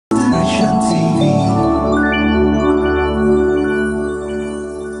Celebration TV.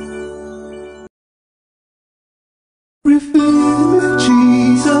 Revealing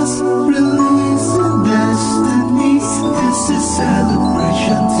Jesus, releasing destinies. This is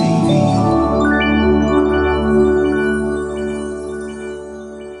Celebration TV.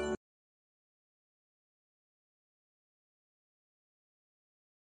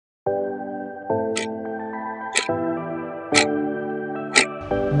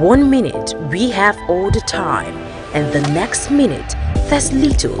 One minute we have all the time, and the next minute there's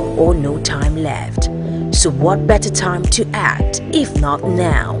little or no time left. So what better time to act if not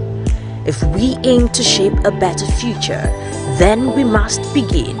now? If we aim to shape a better future, then we must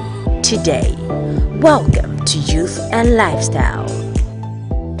begin today. Welcome to Youth and Lifestyle.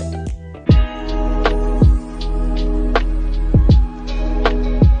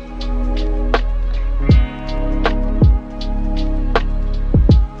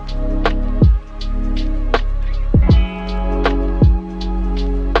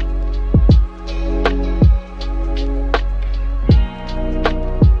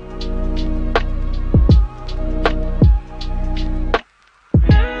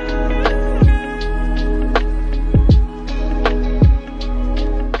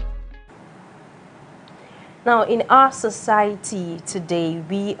 Now, in our society today,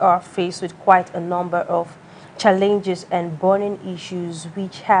 we are faced with quite a number of challenges and burning issues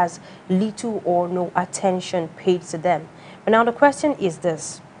which has little or no attention paid to them. But now the question is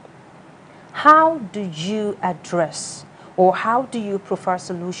this: how do you address, or how do you prefer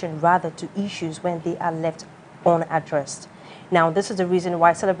solution rather to issues when they are left unaddressed? Now, this is the reason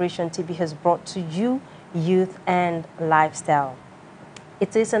why Celebration TV has brought to you Youth and Lifestyle.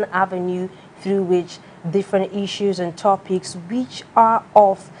 It is an avenue through which different issues and topics which are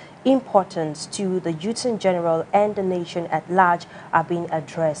of importance to the youth in general and the nation at large are being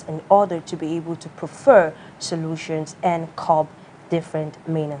addressed in order to be able to prefer solutions and curb different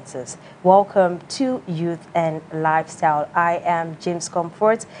menaces. Welcome to Youth and Lifestyle. I am James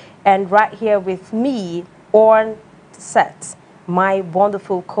Comfort, and right here with me on set, my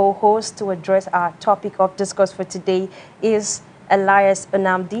wonderful co-host to address our topic of discourse for today is Elias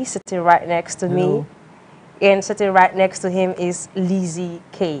Nnamdi, sitting right next to me. And sitting right next to him is Lizzy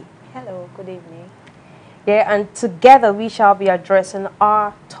K. Hello, good evening. Yeah, and together we shall be addressing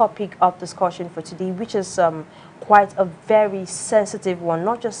our topic of discussion for today, which is quite a very sensitive one.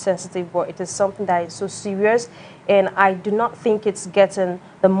 Not just sensitive, but it is something that is so serious, and I do not think it's getting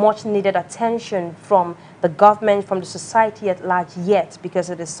the much needed attention from the government, from the society at large yet, because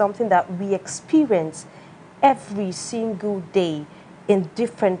it is something that we experience every single day in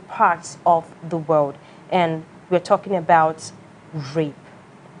different parts of the world. And we're talking about rape.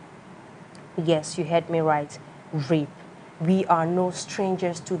 Yes, you heard me right, rape. We are no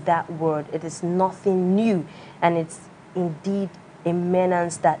strangers to that word. It is nothing new, and it's indeed a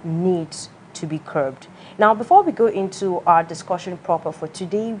menace that needs to be curbed. Now, before we go into our discussion proper for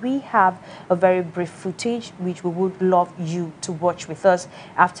today, we have a very brief footage which we would love you to watch with us,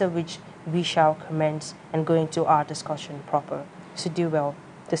 after which we shall commence and go into our discussion proper. So do well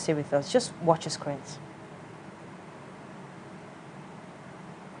to stay with us. Just watch the screens.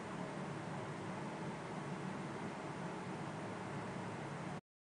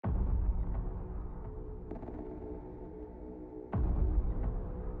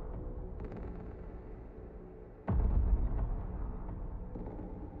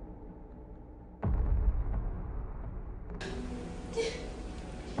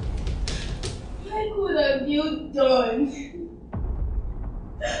 What have you done?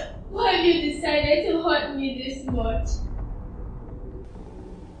 Why have you decided to hurt me this much?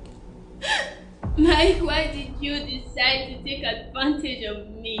 Mike, why did you decide to take advantage of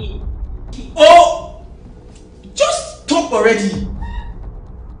me? Oh! Just stop already!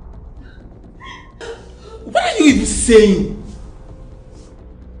 What are you even saying?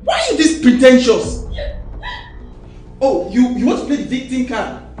 Why are you this pretentious? Oh, you want to play the victim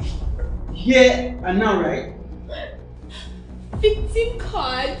card? Here and now, right? Victim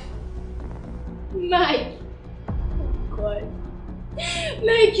card? Mike. Oh God.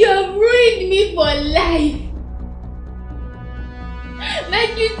 Mike, you have ruined me for life.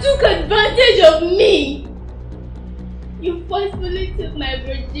 Mike, you took advantage of me. You forcefully took my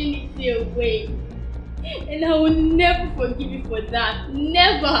virginity away. And I will never forgive you for that.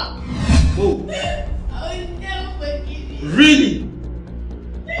 Never. Oh. I will never forgive you. Really?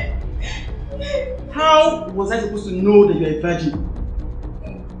 How was I supposed to know that you are a virgin?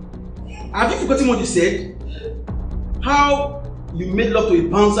 Have you forgotten what you said? How you made love to a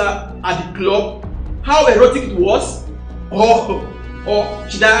bouncer at the club? How erotic it was? Or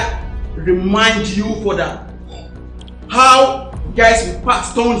should I remind you for that? How guys with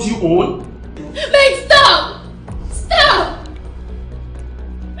past turns you on? Like, stop! Stop!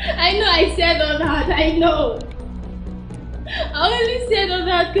 I know I said all that, I know. I only said all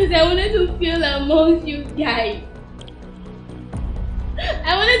that because I wanted to feel amongst you guys.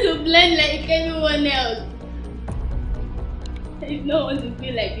 I wanted to blend like anyone else. I did not want to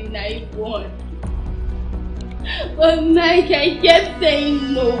feel like the naive one. But Mike, I kept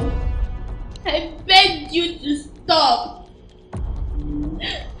saying no. I begged you to stop.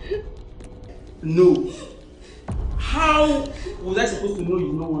 No. How was I supposed to know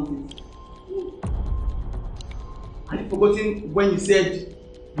you don't want it? Have you forgotten when you said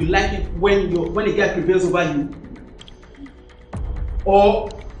you like it when a guy prevails over you? Or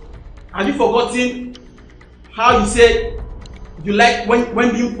have you forgotten how you said you like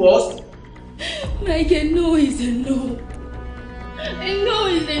when being forced? Like, a no is a no. A no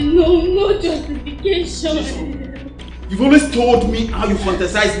is a no, no justification. You've always told me how you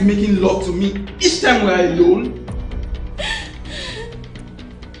fantasize making love to me each time we're alone.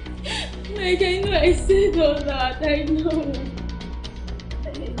 Like, I know I said all that, I know.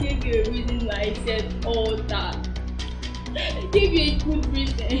 And I gave you a reason why I said all that. I gave you a good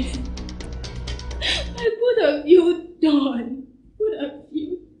reason. Like, what have you done? What have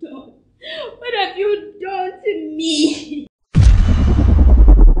you done? What have you done to me?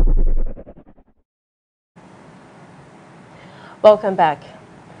 Welcome back.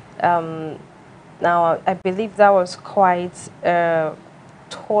 Now, I believe that was quite a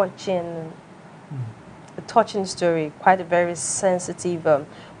touching story, quite a very sensitive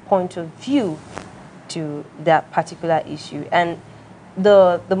point of view to that particular issue. And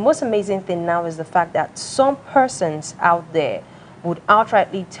the most amazing thing now is the fact that some persons out there would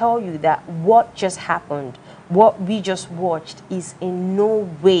outrightly tell you that what just happened, what we just watched, is in no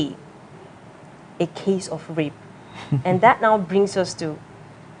way a case of rape. And that now brings us to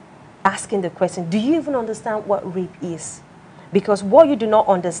asking the question, do you even understand what rape is? Because what you do not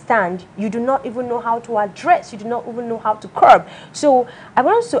understand, you do not even know how to address, you do not even know how to curb. So I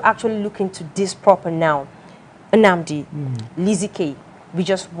want us to actually look into this proper now. Nnamdi, Lizzy K, we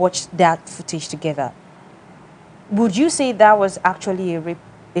just watched that footage together. Would you say that was actually a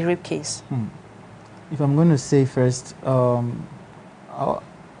rape case? If I'm going to say first, I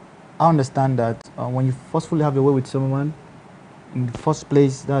understand that when you forcefully have a way with someone, in the first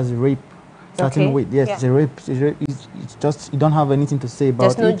place, that's rape. Certain way, yes, it's a rape. It's just, you don't have anything to say about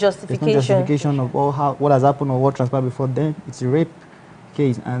it. There's no justification. There's no justification of what has happened or what transpired before then. It's a rape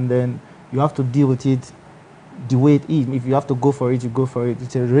case, and then you have to deal with it the way it is. If you have to go for it, you go for it.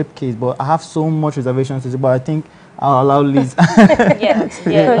 It's a rape case, but I have so much reservations to say, but I think I'll allow Liz.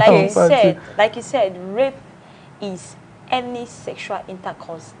 Like you said, rape is any sexual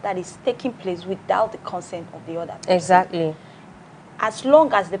intercourse that is taking place without the consent of the other person. Exactly. As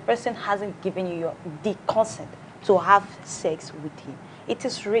long as the person hasn't given you the consent to have sex with him, it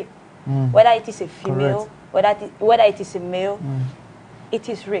is rape. Whether it is a female, whether it is a male, it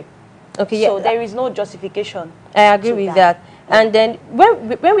is rape. Okay, so there is no justification. I agree with that. And then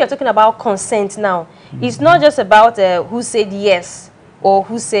when we are talking about consent now, it's not just about who said yes or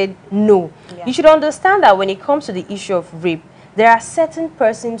who said no. You should understand that when it comes to the issue of rape, there are certain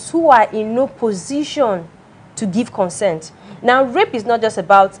persons who are in no position to give consent. Now, rape is not just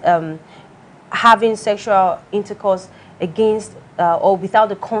about having sexual intercourse against or without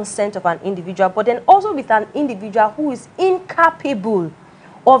the consent of an individual, but then also with an individual who is incapable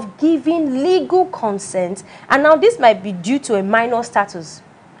of giving legal consent. And now this might be due to a minor status,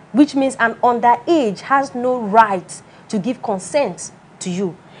 which means an underage has no right to give consent to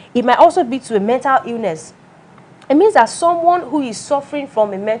you. It might also be to a mental illness. It means that someone who is suffering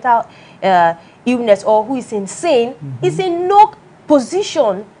from a mental illness or who is insane is in no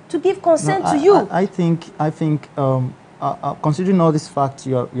position to give consent to you. I think considering all these facts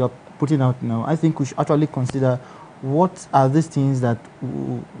you're putting out now, I think we should actually consider what are these things that,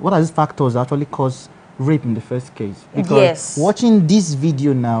 what are these factors that actually cause rape in the first case? Because watching this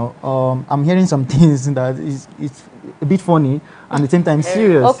video now, I'm hearing some things that it's a bit funny and at the same time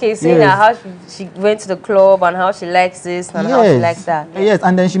serious. Okay, seeing how she went to the club and how she likes this and how she likes that. Yes,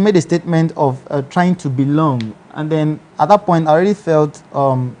 and then she made a statement of trying to belong. And then at that point, I already felt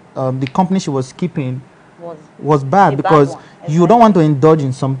the company she was keeping was bad because you don't want to indulge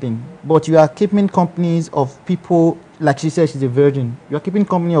in something, but you are keeping companies of people, like she said, she's a virgin. You are keeping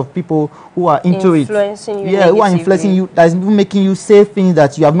company of people who are into it. Who are influencing you, that is even making you say things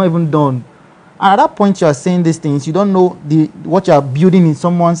that you have not even done. And at that point, you are saying these things. You don't know what you are building in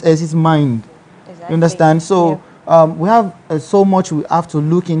someone else's mind. Exactly. You understand? So we have so much we have to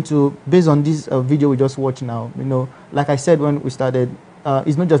look into based on this video we just watched now. You know, like I said when we started,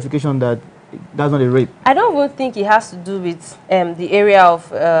 it's no justification that that's not a rape. I don't even think it has to do with the area of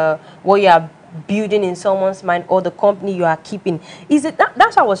what you are building in someone's mind or the company you are keeping. Is it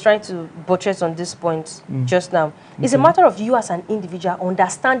that's what I was trying to buttress on this point just now. It's a matter of you as an individual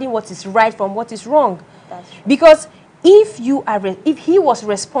understanding what is right from what is wrong. That's true. Because if you are if he was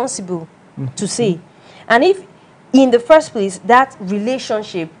responsible to say, and if in the first place that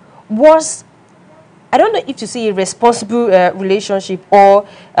relationship was, I don't know if to say a responsible relationship or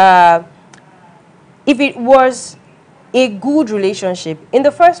if it was a good relationship. In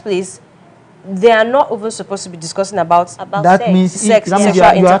the first place, they are not even supposed to be discussing about that sex. means Sex,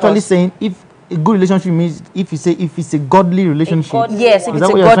 you're actually saying if a good relationship means if it's a godly relationship. Yes, if is it's that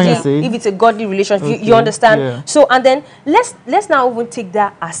a what you're trying to godly, say? if it's a godly relationship, Okay, you understand. yeah. So and then let's now even take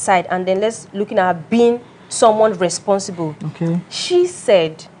that aside and then let's looking at being someone responsible. Okay. She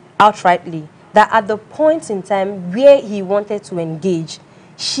said outrightly that at the point in time where he wanted to engage,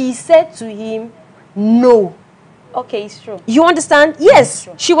 she said to him, no. Okay, it's true. You understand? Yes,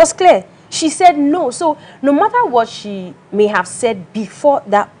 she was clear. She said no. So no matter what she may have said before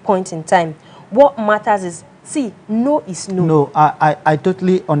that point in time, what matters is, see, no is no. No, I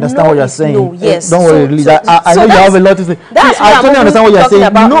totally understand No what you're is saying. no, yes. Don't worry, Lisa. I know you have a lot to say. That's See, what I I'm totally understand what you're talking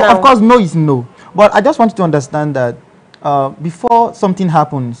saying. about No, now. of course, no is no. But I just want you to understand that before something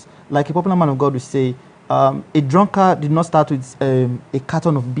happens, like a popular man of God would say, a drunkard did not start with a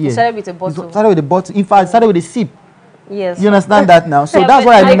carton of beer. He started with a bottle. He started with a bottle. In fact, started with a sip. Yes. You understand that now? So Yeah, that's but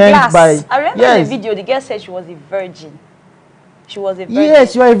what I like meant glass. by I remember in the video, the girl said she was a virgin. She was a virgin.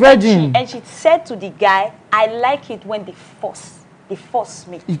 Yes, you are a virgin. And she said to the guy, I like it when they force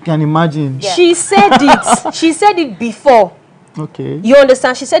me. You can imagine. Yeah. She said it. She said it before. Okay. You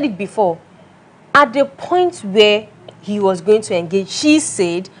understand? She said it before. At the point where he was going to engage, she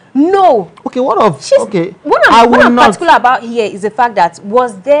said no. Okay, what of She's, okay? What I'm particular about here is the fact that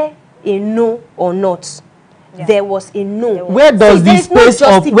was there a no or not? Yeah. There was a no. Where does See, the there is no space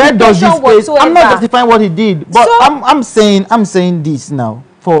of where does the justification space? I'm not whatsoever. justifying what he did, but So- I'm saying this now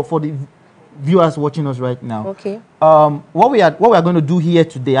for the viewers watching us right now. Okay. What we are going to do here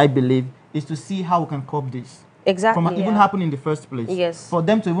today, I believe, is to see how we can curb this Exactly. from even happening in the first place. Yes. For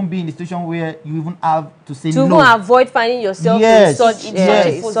them to even be in the situation where you even have to say To no. even avoid finding yourself Yes. in such,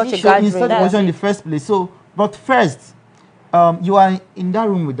 Yes. such a So gathering. in such a That's position in it. the first place. So, but first, you are in that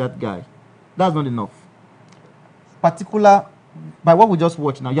room with that guy. That's not enough. Particular by what we just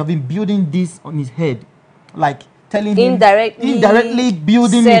watched now, you have been building this on his head, like telling him indirectly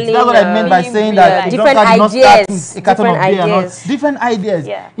building it. That's what I meant by saying that the different drunkard did not start ideas, with a carton of different beer and all. ideas. Different ideas.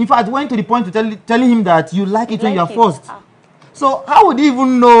 Yeah. In fact, went to the point to telling him that you like it when you are like it. forced. Ah. So how would he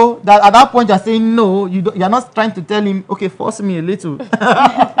even know that at that point you are saying no? You are not trying to tell him, okay, force me a little.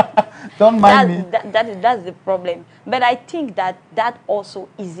 Don't mind me. That's the problem. But I think that also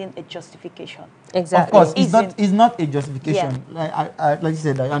isn't a justification. Exactly. Of course, Isn't. it's not a justification. Like you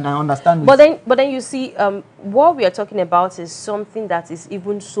said, and I understand. But then you see, what we are talking about is something that is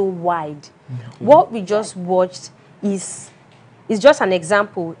even so wide. What we just watched is just an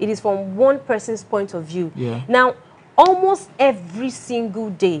example. It is from one person's point of view. Yeah. Now, almost every single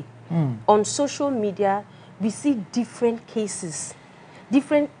day on social media, we see different cases.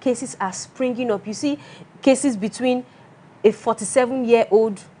 Different cases are springing up. You see cases between a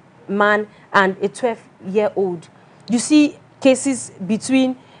 47-year-old man and a 12-year-old. You see cases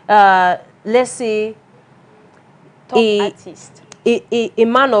between, let's say, Top artist. a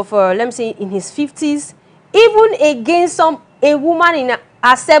man of, let me say, in his 50s, even against a woman in her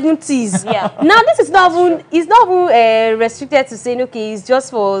 70s. Yeah. Now, this is not even, it's not even restricted to saying, okay, it's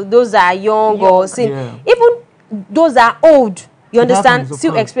just for those that are young. Or saying, Yeah. even those that are old, you It understand, happens, of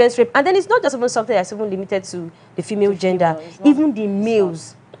still course. experience rape. And then it's not just even something that's even limited to the female gender. female, it's not- Even the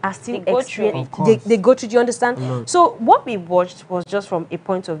males are still They go through experiencing, it. Of course. they go through, do you understand? A lot. So what we watched was just from a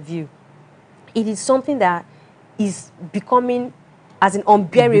point of view. It is something that is becoming as an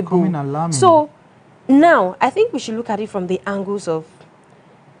unbearable. becoming alarming. So now I think we should look at it from the angles of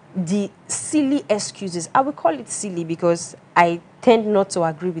the silly excuses. I will call it silly because I tend not to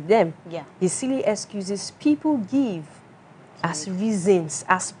agree with them. Yeah. The silly excuses people give as reasons,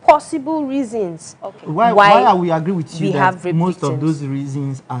 as possible reasons. Okay. Why are we agree with you we that have rape most of victims. those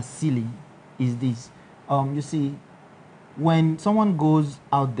reasons are silly is this. You see, when someone goes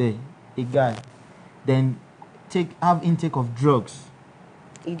out there, a guy, then have intake of drugs,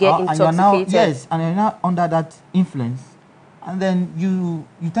 You get and you're now intoxicated. and you're now under that influence, and then you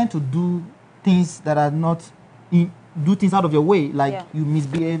tend to do things that are not do things out of your way, like you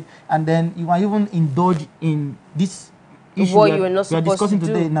misbehave, and then you might even indulge in this issue what you are not we are supposed to discussing do.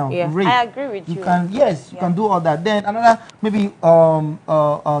 today now. Yeah. Rape. I agree with you. You can, yes, you can do all that. Then another, maybe you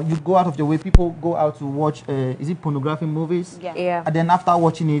go out of your way. People go out to watch, is it pornography movies? Yeah. And then after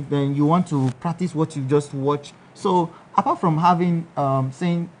watching it, then you want to practice what you just watched. So apart from having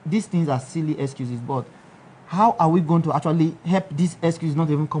saying these things are silly excuses, but how are we going to actually help these excuses not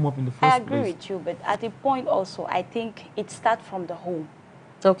even come up in the first place? I agree with you, but at a point also, I think it starts from the home.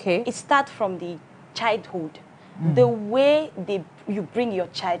 Okay. It starts from the childhood. The way you bring your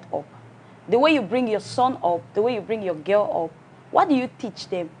child up, the way you bring your son up, the way you bring your girl up. What do you teach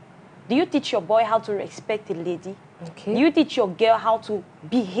them? Do you teach your boy how to respect a lady? Okay. Do you teach your girl how to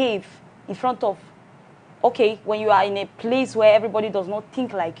behave in front of, okay, when you are in a place where everybody does not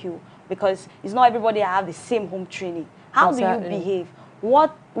think like you, because it's not everybody that have the same home training. How do you behave?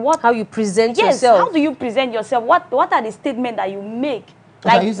 How you present yourself? yourself? How do you present yourself? What are the statements that you make?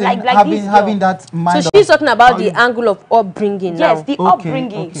 Like having that mind. So she's talking about the angle of upbringing now. Yes, the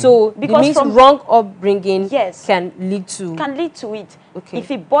upbringing. Okay. So because it means from wrong upbringing can lead to it. Okay. If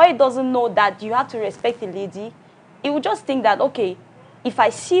a boy doesn't know that you have to respect a lady, he will just think that, okay, if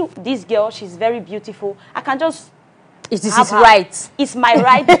I see this girl, she's very beautiful, I can just It is his right. It's my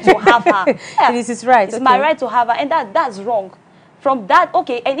right to have her. Yeah. It is his right. It's my right to have her, and that's wrong. From that,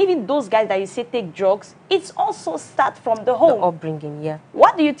 okay, and even those guys that you say take drugs, it's also start from the home. The upbringing, yeah.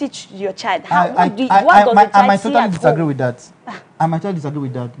 What do you teach your child? I might totally disagree with that. I might totally disagree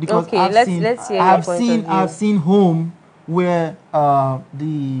with that because okay, let's hear your point of view. I've seen home where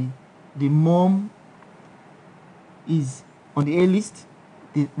the mom is on the A list.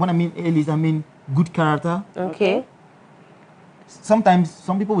 When I mean A list, I mean good character. Okay. Sometimes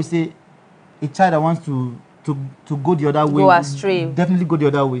some people will say a child that wants to go the other way, go astray, definitely go the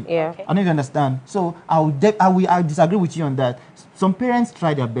other way. Yeah. Okay. I don't even understand. So I disagree with you on that. Some parents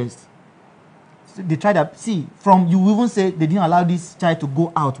try their best. They try that. See, you even say they didn't allow this child to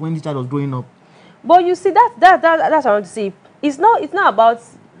go out when the child was growing up. But you see, that's what I want to say. It's not about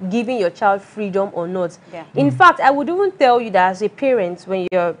giving your child freedom or not. Yeah. In fact, I would even tell you that as a parent, when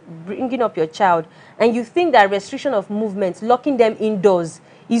you're bringing up your child and you think that restriction of movement, locking them indoors,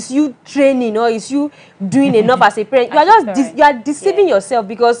 is you training or is you doing enough as a parent, you are deceiving yourself,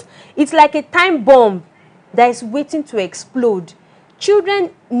 because it's like a time bomb that is waiting to explode. Children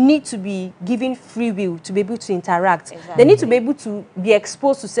need to be given free will to be able to interact. Exactly. They need to be able to be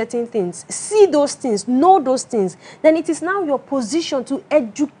exposed to certain things, see those things, know those things. Then it is now your position to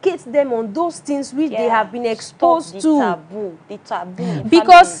educate them on those things which they have been exposed to. The taboo.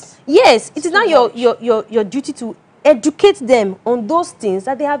 Because, yes, it is now your duty to educate them on those things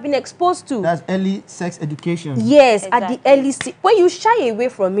that they have been exposed to. That's early sex education. Yes, exactly. At the early stage. When you shy away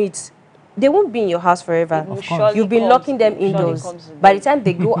from it, they won't be in your house forever. You've been locking them indoors. By the time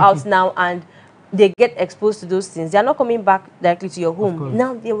they go out now and they get exposed to those things, they are not coming back directly to your home.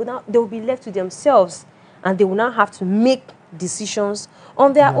 Now they will be left to themselves, and they will now have to make decisions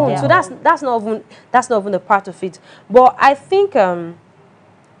on their own. So that's not even a part of it. But I think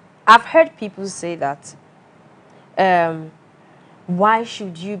I've heard people say that why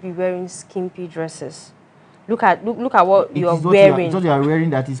should you be wearing skimpy dresses? Look at what you're wearing. It's what you are wearing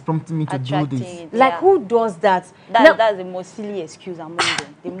that is prompting me to do this. Like, who does that? That's the most silly excuse among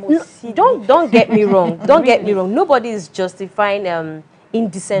them. The most silly. Don't get me wrong. Don't get me wrong. Nobody is justifying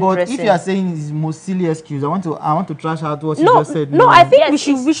indecent dressing. But if you are saying it's the most silly excuse, I want to trash out what you just said. No, I think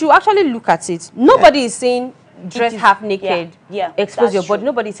we should actually look at it. Nobody is saying dress half naked, expose your body.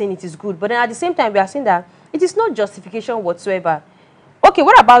 Nobody is saying it is good. But then at the same time, we are saying that it is not justification whatsoever. Okay,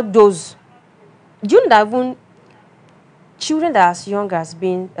 what about those? Do you know that even children that are as young as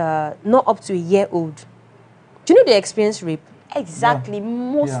being not up to a year old, do you know they experience rape? Exactly,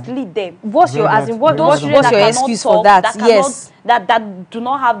 mostly them. What's your excuse for that? Yes, that do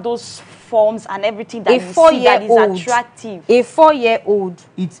not have those forms and everything that you see that is attractive. A 4-year-old.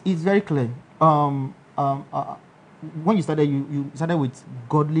 It's very clear. When you started, you started with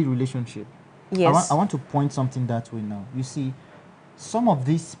godly relationship. Yes. I want to point something that way now. You see, some of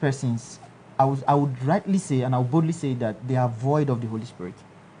these persons, I would rightly say and I would boldly say that they are void of the Holy Spirit.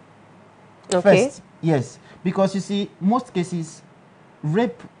 Okay. First, yes, because you see, most cases,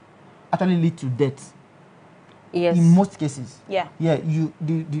 rape actually lead to death. Yes. In most cases. Yeah. Yeah.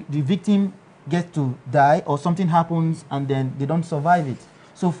 The victim gets to die or something happens and then they don't survive it.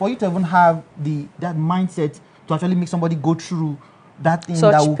 So for you to even have that mindset to actually make somebody go through that thing,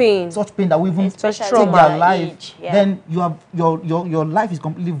 such pain that will even take their life, then you have your life is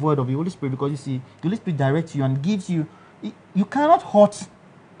completely void of the Holy Spirit, because you see the Holy Spirit directs you and gives you. You cannot hurt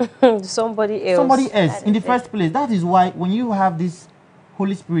Somebody else. Somebody else in the first place. That is why when you have this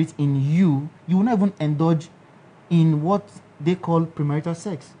Holy Spirit in you, you will not even indulge in what they call premarital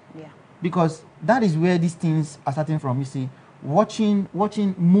sex. Yeah. Because that is where these things are starting from. You see, watching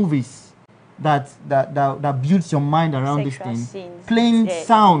movies that builds your mind around this thing, playing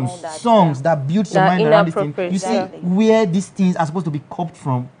songs that builds your mind around this thing. You see where these things are supposed to be copied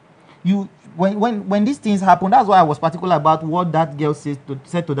from. When these things happen, that's why I was particular about what that girl said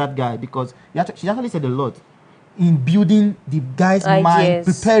to that guy, because she actually said a lot in building the guy's mind,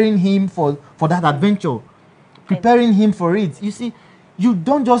 preparing him for that adventure, preparing him for it. You see, you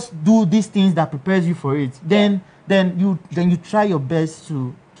don't just do these things that prepares you for it. Then you try your best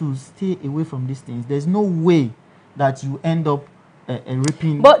to stay away from these things. There's no way that you end up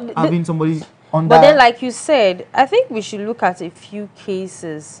raping, having somebody on that. But then, like you said, I think we should look at a few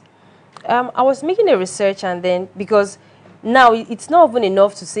cases. I was making a research, and then because now it's not even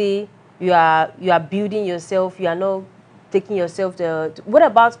enough to say you are building yourself, you are not taking yourself to. What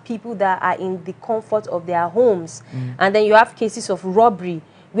about people that are in the comfort of their homes, and then you have cases of robbery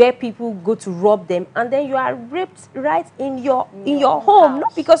where people go to rob them, and then you are raped right in your home,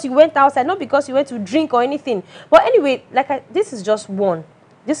 not because you went outside, not because you went to drink or anything. But anyway, this is just one.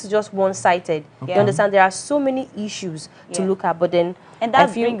 This is just one-sided. Okay. You understand? There are so many issues to look at, but then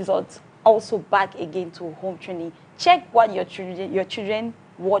that brings us also back again to home training. Check what your children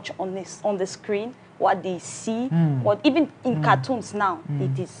watch on the screen, what they see, what even in cartoons now.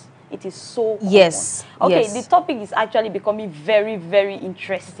 It is so common. Yes. Okay, the topic is actually becoming very, very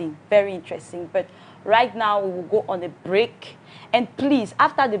interesting. Very interesting. But right now we will go on a break. And please,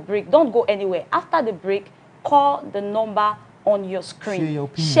 after the break, don't go anywhere. After the break, call the number on your screen.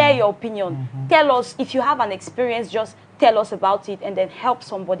 Share your opinion. Tell us if you have an experience, just tell us about it and then help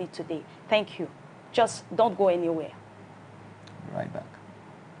somebody today. Thank you. Just don't go anywhere. Right back.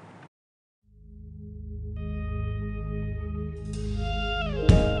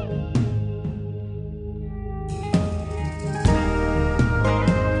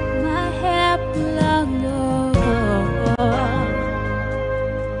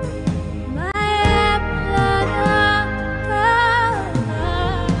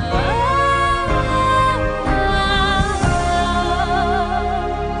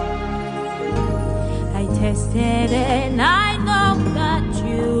 And I know that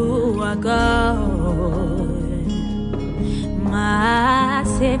you are God, my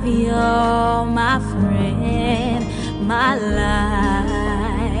Savior, my friend, my life.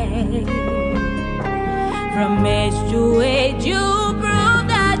 From age to age, you prove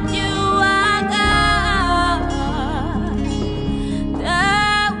that you are God,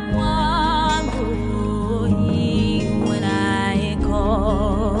 the one who hears when I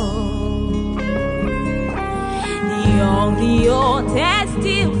call. The old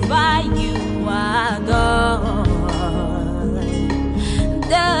testify you are God,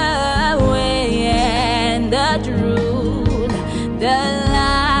 the way and the truth, the life.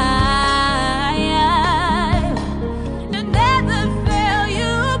 To never fail,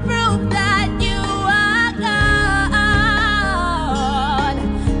 you prove that you are God,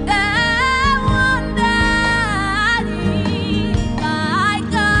 the one that is my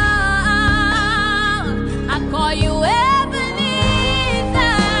God. I call you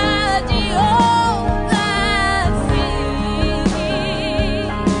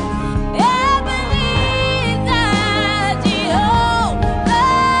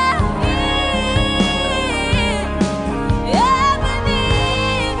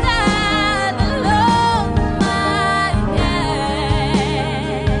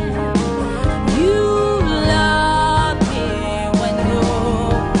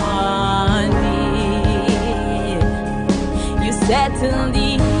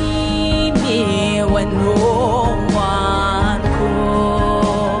certainly me when no one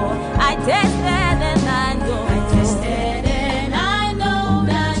could. I tested and I know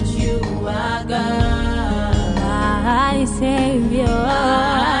that you are God, my Savior,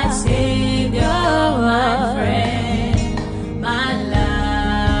 my friend, my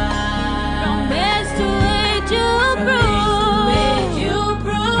life. From age to age you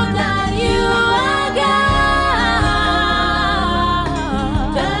prove that you are God.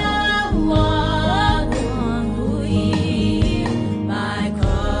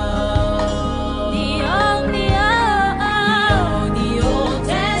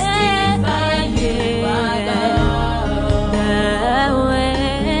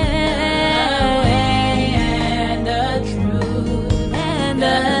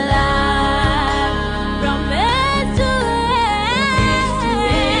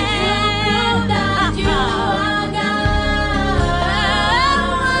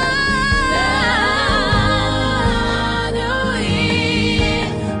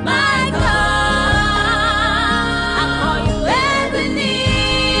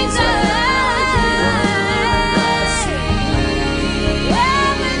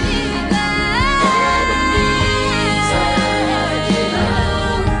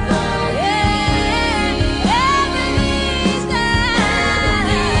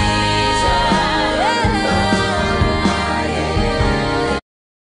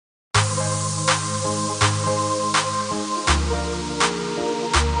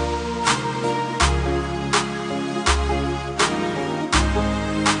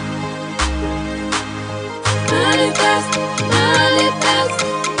 manifest, manifest,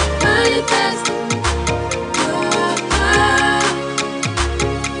 manifest.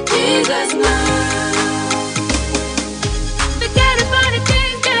 Jesus now. Forget about the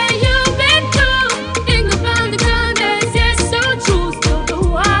things that you've been through. Think about the goodness, yes, so true, still the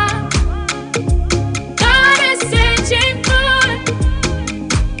one. God is searching for it.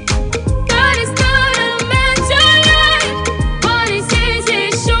 God is not a man to lie. What he says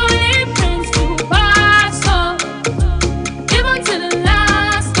is surely brings to pass. So, even to the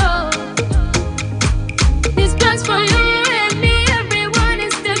last. His plans for you and me, everyone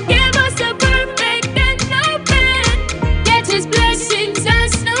is to give us a perfect and open. Yet his blessings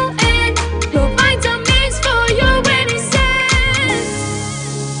has no end. Provides a means for you when he sends.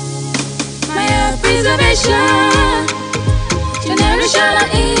 My preservation, generational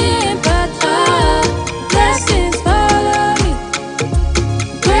impact. Blessings follow me.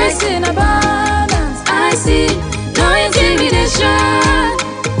 Grace in abundance, I see no intimidation.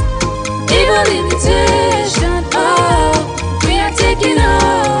 Evil limitation, oh, we are taking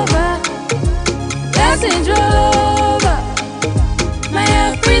over. Blessings roll over.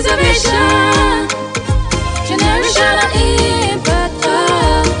 My preservation, generational impact,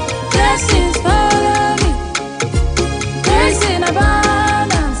 oh, blessings follow me. Grace in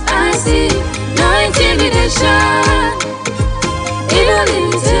abundance, I see no intimidation. Evil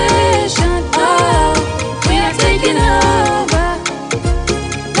limitation, oh, we are taking over.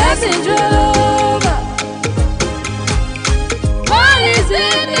 Blessings roll over. What is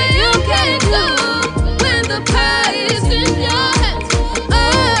it that you can do when the power is in your hands?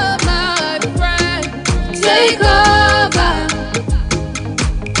 Oh, my friend, take over.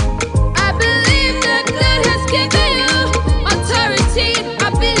 I believe that God has given you authority,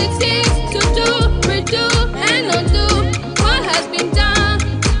 ability to do, redo, and undo what has been done.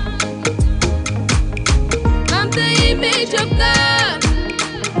 I'm the image of God.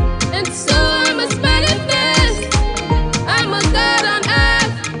 And so I must manifest. I'm a God on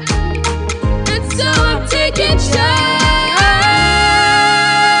earth. And so I'm taking charge.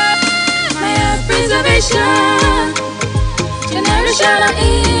 My preservation, generational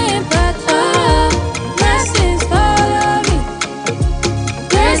impact. Oh, blessings follow me.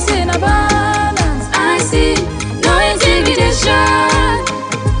 Grace in abundance, I see no intimidation.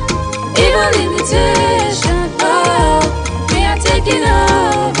 Evil limitation, oh, we are taking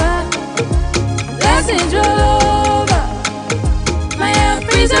over. Blessings roll over. My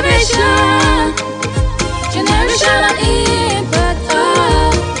preservation, generational impact,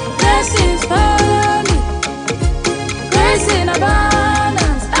 oh, blessings follow me. Grace in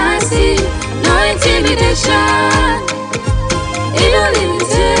abundance, I see no intimidation. Evil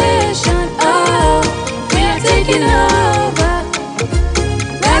limitation, oh, we are taking over.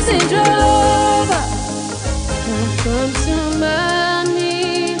 Blessings roll over. Come to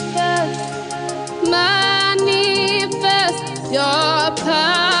manifest your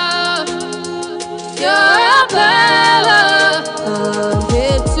power, your power. I'm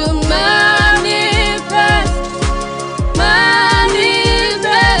here to manifest,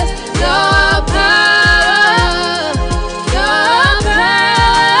 manifest your power, your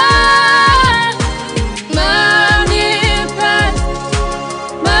power. Manifest,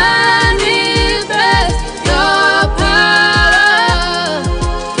 manifest your power,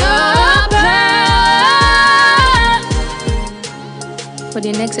 your power. For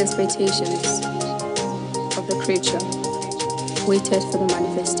the next expectations of the creature waited for the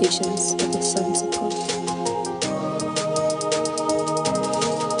manifestations of the sons of God.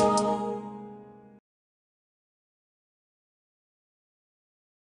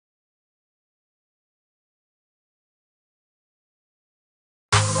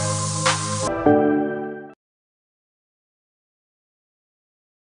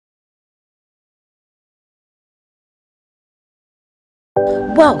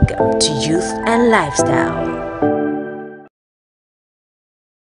 Welcome to Youth and Lifestyle.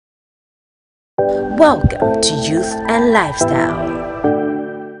 Welcome to Youth and Lifestyle.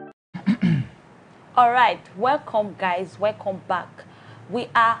 All right, welcome guys, welcome back. We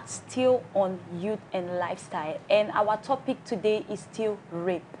are still on Youth and Lifestyle, and our topic today is still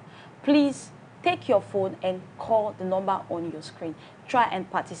rape. Please take your phone and call the number on your screen. Try and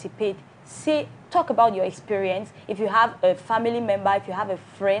participate. Talk about your experience. If you have a family member, if you have a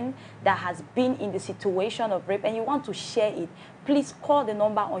friend that has been in the situation of rape and you want to share it, please call the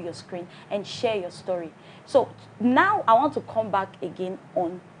number on your screen and share your story. So now I want to come back again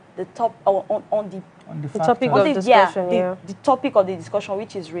on the top, on the topic of discussion, the topic of the discussion,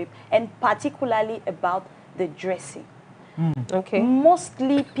 which is rape, and particularly about the dressing. Okay.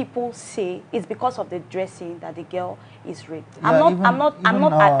 Mostly people say it's because of the dressing that the girl is raped. Yeah,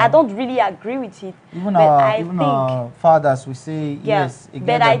 I don't really agree with it. Even but our fathers will say yes.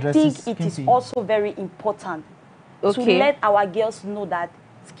 But I think it is also very important to let our girls know that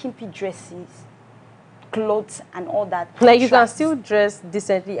skimpy dresses, clothes, and all that. Like you can still dress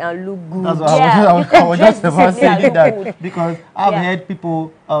decently and look good. That's what I was just about saying that, because I've heard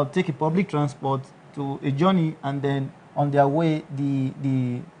people take a public transport to a journey, and then on their way,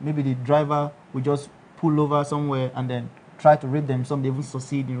 maybe the driver will just pull over somewhere and then try to rape them. Some they even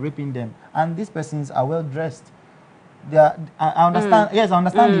succeed in raping them, and these persons are well dressed. I understand. Yes, I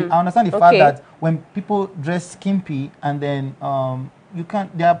understand. I understand the fact that when people dress skimpy, and then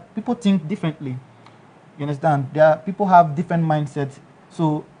people think differently. You understand? People have different mindsets.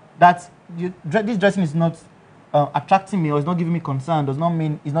 So this dressing is not attracting me, or it's not giving me concern. Does not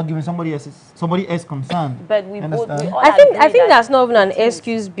mean it's not giving somebody else concern. But we both. I think that's not even an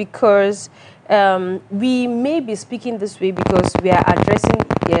excuse, because we may be speaking this way because we are addressing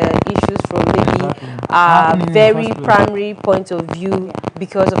issues from maybe a very primary point of view.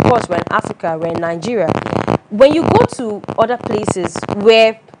 Because of course we're in Africa, we're in Nigeria. When you go to other places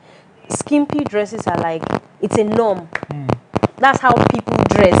where skimpy dresses are like, it's a norm. That's how people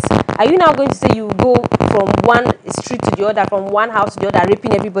dress. Are you now going to say you go from one street to the other, from one house to the other,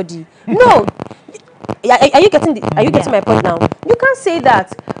 raping everybody? No. Are you getting my point now? You can't say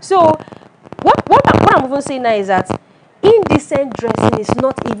that. So what I'm even saying now is that indecent dressing is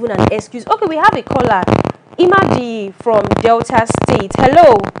not even an excuse. Okay, we have a caller, Nnamdi from Delta State.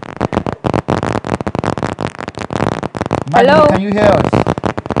 Hello. Hello. Can you hear us?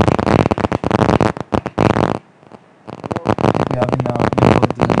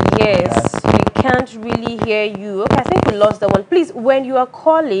 Yes, we can't really hear you. Okay, I think we lost that one. Please, when you are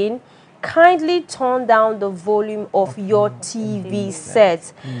calling, kindly turn down the volume of your TV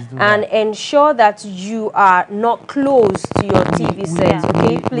set and ensure that you are not close to your TV set.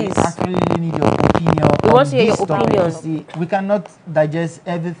 Okay, please. We actually need your opinion. We want to hear your opinion. See, we cannot digest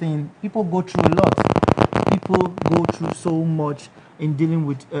everything. People go through a lot. People go through so much in dealing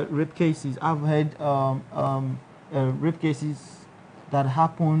with rape cases. I've heard rape cases that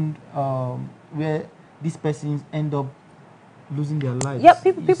happened where these persons end up losing their lives. Yeah,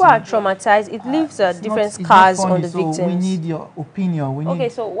 people are traumatized. It leaves different scars on the victims. So we need your opinion. Okay,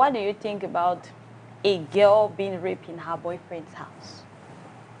 so what do you think about a girl being raped in her boyfriend's house?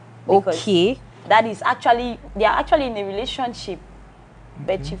 Because that is actually, they are actually in a relationship,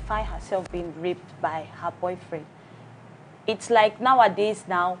 but she finds herself being raped by her boyfriend. It's like nowadays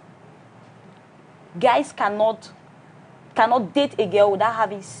now, guys cannot date a girl without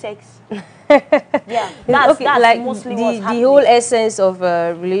having sex. That's like mostly the what's happening. whole essence of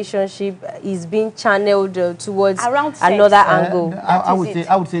a relationship is being channeled towards another angle. I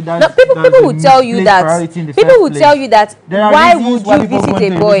would say that. Now, people will tell you that. People will tell you that. Why would you visit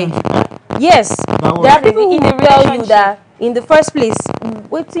a boy? Yes, there are people who will tell you that in the first place,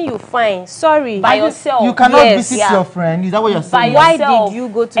 waiting you find. Sorry, by yourself. You cannot visit your friend. Is that what you're saying? Why did you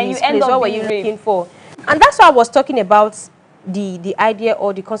go to his place? What were you looking for? And that's why I was talking about the idea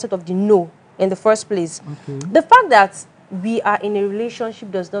or the concept of the no in the first place. The fact that we are in a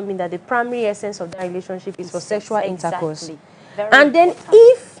relationship does not mean that the primary essence of that relationship is for sexual intercourse. And then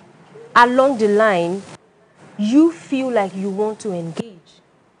if along the line you feel like you want to engage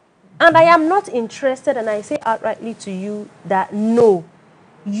and I am not interested, and I say outrightly to you that no,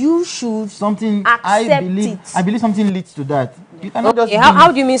 you should accept it. I believe something leads to that. You cannot just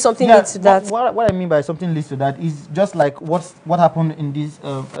how do you mean something leads to that? What I mean by something leads to that is just like what happened in this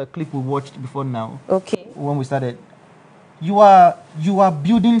clip we watched before now. Okay. When we started, you are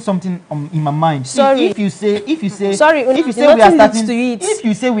building something in my mind. Sorry. If you say we are starting to it. If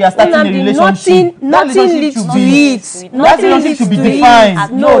you say we are starting a relationship, nothing leads to it. That relationship should be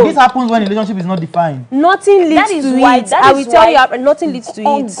defined. No, this happens when a relationship is not defined. Nothing leads to it. I will tell you, nothing leads to it.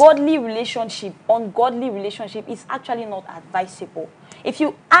 Ungodly relationship is actually not advisable. If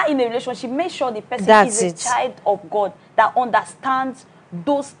you are in a relationship, make sure the person is a child of God that understands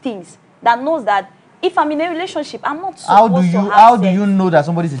those things, that knows that if I'm in a relationship, I'm not supposed to have How do you know that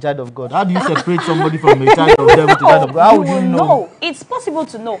somebody is a child of God? How do you separate somebody from a child of devil to child of God? How would you know? No, it's possible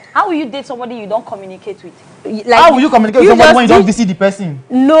to know. How will you date somebody you don't communicate with? Like, how will you communicate with somebody when you don't visit the person?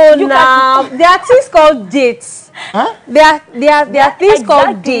 No, there are things called dates. Huh? There are things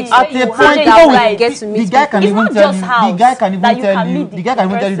called dates. At a point, the guy can even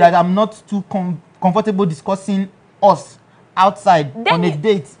tell you that I'm not too comfortable discussing us outside on a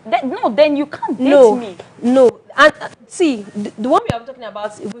date. Then you can't date me. No, And see, the one we are talking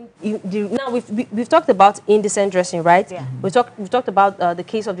about, even now we've talked about indecent dressing, right? Yeah. We've talked about the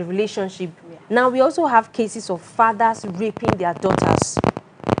case of the relationship. Yeah. Now we also have cases of fathers raping their daughters.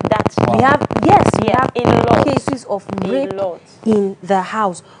 That's We have we have a lot. cases of rape in the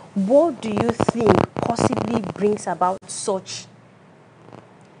house. What do you think possibly brings about such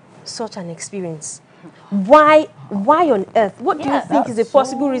an experience? Why on earth? What do you think is a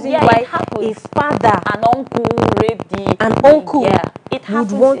possible reason why a father, an uncle raped it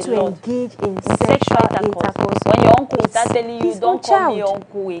would want to engage in sexual intercourse when your uncle is with telling you, his don't own call me child?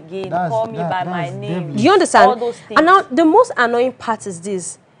 uncle again, call me by my name. Do you understand? All those things. And now the most annoying part is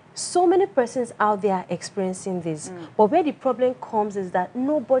this. So many persons out there are experiencing this. But where the problem comes is that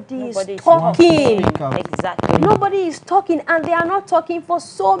nobody is talking. Exactly. Nobody is talking, and they are not talking for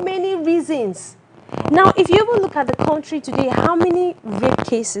so many reasons. Now, if you even look at the country today, how many rape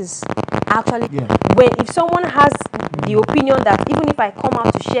cases actually, if someone has the opinion that even if I come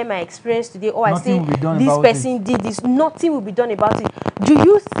out to share my experience today, or I say this person did this, nothing will be done about it. Do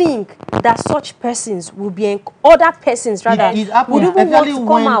you think that such persons will be, other persons rather, would even want to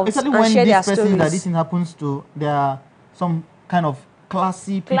come out and share their stories? That this thing happens to, there are some kind of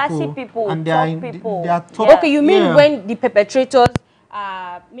classy people, and they are top. Okay, you mean when the perpetrators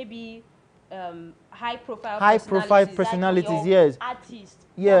are maybe high profile personalities, like yes, artists,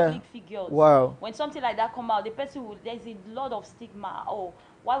 public figures. Wow. When something like that come out, the person will, there's a lot of stigma. Oh,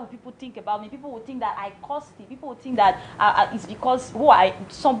 why would people think about me? People will think that I caused it. People will think that it's because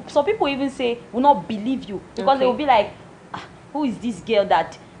some people even say will not believe you because they will be like, who is this girl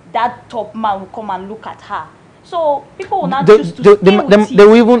that top man will come and look at her? So people will not choose to they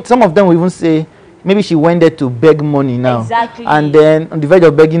will even, some of them will even say, maybe she went there to beg money now. Exactly. And then on the verge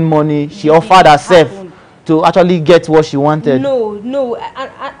of begging money, she offered herself to actually get what she wanted. No.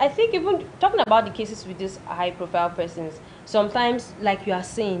 I think even talking about the cases with these high-profile persons, sometimes, like you are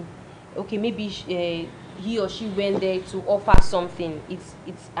saying, okay, maybe he or she went there to offer something. It's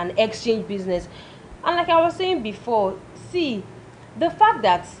an exchange business. And like I was saying before, see, the fact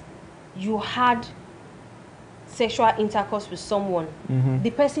that you had sexual intercourse with someone,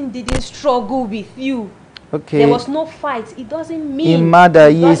 the person didn't struggle with you. Okay. There was no fight. It doesn't mean. Imada,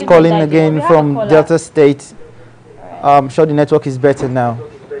 he is calling again from Delta State. I'm sure the network is better now.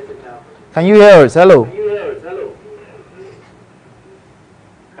 Can you hear us? Hello.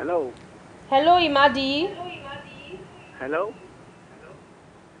 Hello. Hello, Imadi. Hello.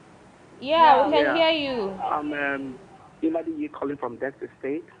 Yeah, we can hear you. I'm Imadi calling from Delta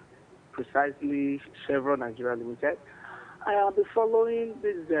State, precisely Chevron Nigeria Limited. I have been following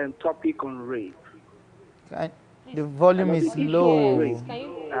this topic on rape. The volume is low.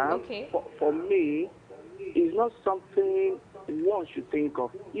 Okay. For me, it's not something one should think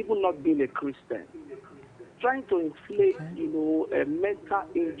of, even not being a Christian. Trying to inflict, a mental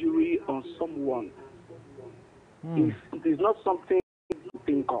injury on someone it is not something to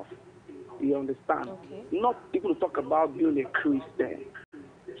think of. You understand? Okay. Not even to talk about being a Christian.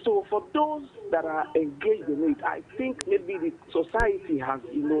 So for those that are engaged in it, I think maybe the society has,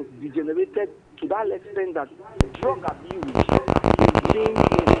 degenerated to that extent that drug abuse is being,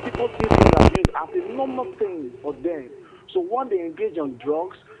 people see drug abuse as a normal thing for them. So when they engage on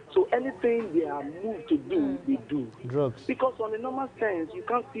drugs, so anything they are moved to do, they do. Drugs. Because on a normal sense, you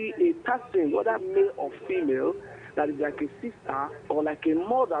can't see a person, whether male or female, that is like a sister or like a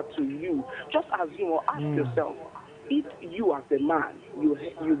mother to you. Just assume or ask yourself, if you as a man, you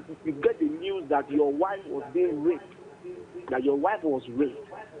get the news that your wife was being raped,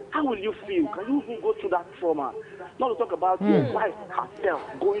 how will you feel? Can you even go through that trauma? Not to talk about your wife herself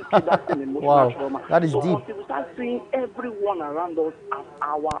going through that emotional trauma. That is so deep. until we start seeing everyone around us as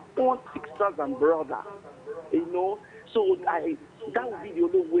our own sisters and brothers, so that would be the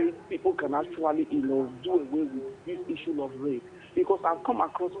only way people can actually, do away with this issue of rape. Because I've come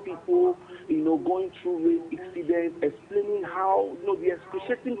across people, going through rape incidents, explaining how, the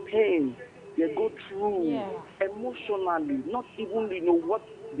excruciating pain they go through emotionally, not even, what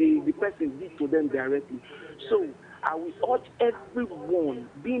the person did to them directly. So I will urge everyone,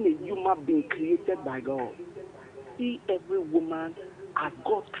 being a human being created by God, see every woman as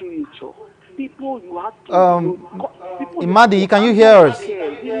God's creature. People you have to... Imadi, can you hear us?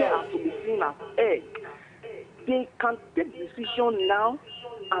 Women have to be seen as egg. They can take decision now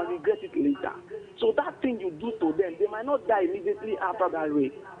and regret it later. So that thing you do to them, they might not die immediately after that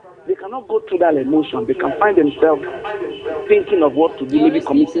rape. They cannot go through that emotion. They can find themselves thinking of what to do, maybe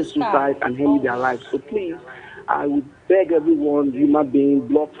committing suicide and ending their lives. So please, I would beg everyone, human being,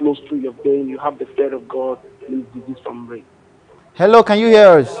 blood flows through your vein, you have the fear of God, please do this from rape. Hello, can you hear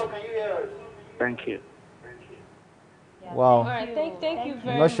us? Thank you. Wow. All right, thank you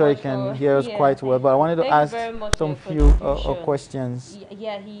very I'm not sure you much can for hear us quite well, but I wanted to thank you ask very much for some your few contribution. questions.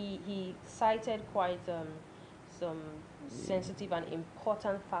 Yeah, he cited quite some sensitive and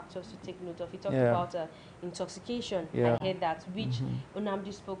important factors to take note of. He talked Yeah. about intoxication. Yeah. I heard that, which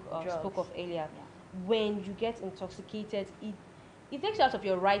Nnamdi spoke of earlier. When you get intoxicated, it takes you out of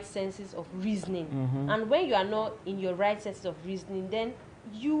your right senses of reasoning. And when you are not in your right senses of reasoning, then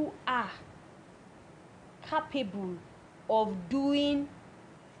you are capable of doing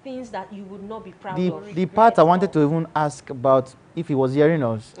things that you would not be proud of. The part I wanted to even ask about, if he was hearing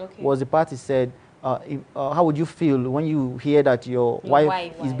us, Okay. was the part he said, how would you feel when you hear that your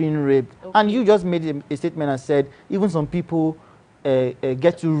wife is being raped? Okay. And you just made a statement and said, even some people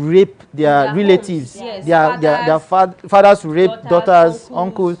get to rape their relatives. Yes. Their fathers rape daughters,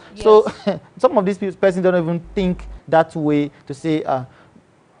 uncles. Yes. So some of these persons don't even think that way to say,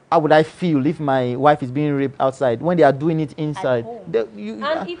 how would I feel if my wife is being raped outside when they are doing it inside?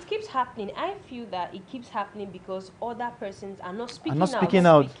 And it keeps happening. I feel that it keeps happening because other persons are not speaking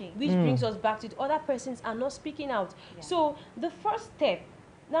out. Which brings us back to it. Other persons are not speaking out. Yeah. So the first step,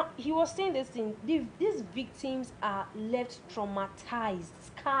 now he was saying this thing, these victims are left traumatized,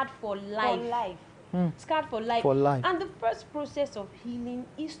 scarred for life. Scarred for life. And the first process of healing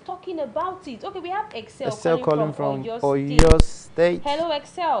is talking about it. Okay, we have Excel calling from Oyo State. Hello,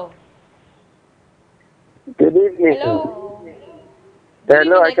 Excel. Good evening. Hello. Good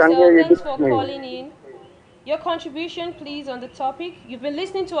evening, I can hear you. Thanks for evening. calling in. Your contribution, please, on the topic. You've been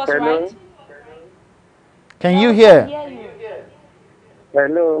listening to us, Hello? right? Can you hear?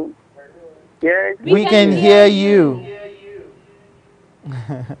 Hello. Yes. We can hear you.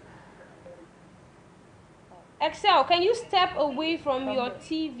 Excel, can you step away from your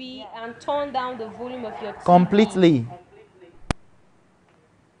TV and turn down the volume of your TV? Completely.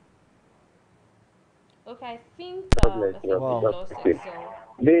 Okay, I think Wow. lost Excel.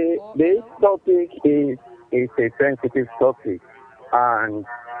 This topic is a sensitive topic, and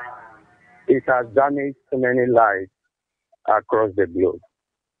it has damaged so many lives across the globe.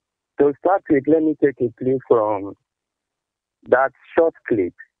 To start with, let me take a clip from that short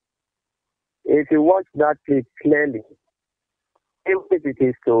clip. If you watch that clip clearly, even if it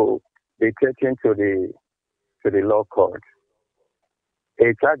is to be taken to the law court,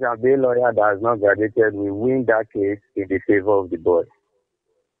 a charge and bail lawyer that has not graduated will win that case in the favor of the boy.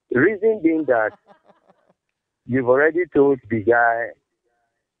 The reason being that you've already told the guy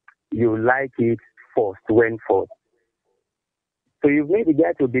you like it first, when first. So you've made the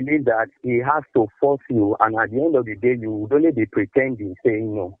guy to believe that he has to force you, and at the end of the day, you would only be pretending,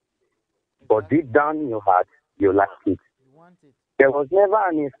 saying no. But deep down in your heart, you like it. There was never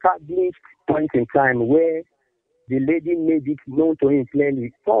an established point in time where the lady made it known to him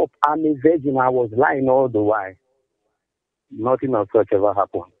clearly, stop, I'm a virgin, I was lying all the while. Nothing of such ever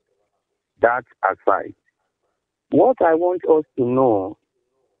happened. That aside, what I want us to know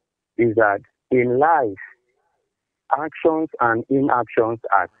is that in life, actions and inactions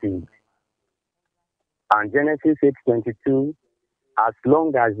are seeds. And Genesis 8:22, as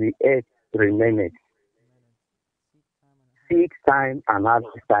long as the earth remaineth, seed time and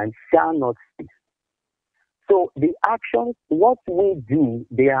harvest time shall not cease. So the actions, what we do,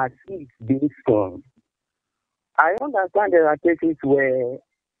 they are seeds being sown. I understand there are cases where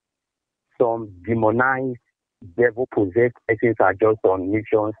some demonized, devil-possessed persons are just on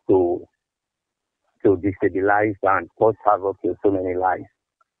missions to destabilize and cause havoc to so many lives.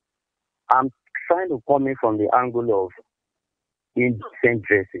 I'm trying to come in from the angle of indecent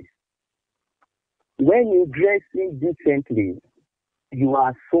dresses. When you dress indecently, you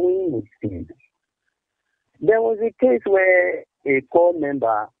are sowing a seed. There was a case where a core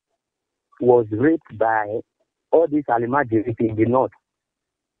member was raped by all these Alimajiris in the north.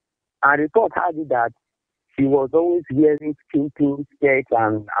 And report had it that she was always wearing skimpy skirts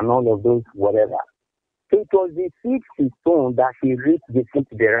and all of those whatever. So it was the seed she sown that she reaped the fruit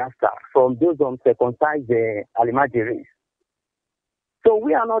thereafter from those uncircumcised Alimajiris. So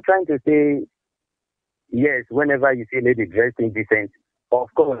we are not trying to say, yes, whenever you see a lady dressed indecent, of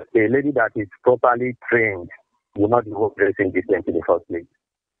course, a lady that is properly trained will not be dressing decent in the first place.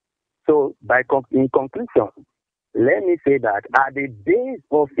 So, in conclusion, let me say that at the base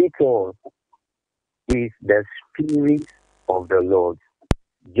of it all is the Spirit of the Lord.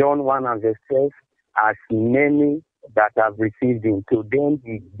 John 1 and verse 12, as many that have received him, to them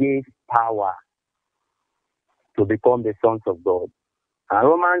he gave power to become the sons of God. And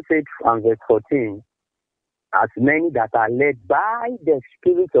Romans 8 and verse 14, as many that are led by the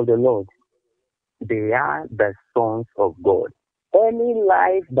Spirit of the Lord, they are the sons of God. Any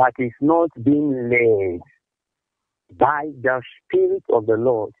life that is not being led by the Spirit of the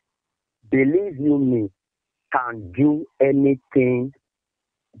Lord, believe you me, can do anything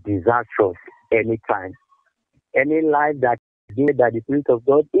disastrous anytime. Any life that is given by the Spirit of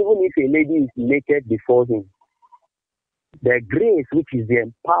God, even if a lady is naked before him, the grace, which is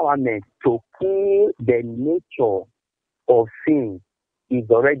the empowerment to kill the nature of sin, is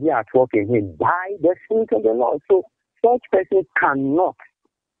already at work in him by the Spirit of the Lord. So such person cannot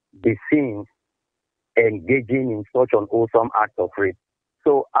be seen engaging in such an awesome act of rape.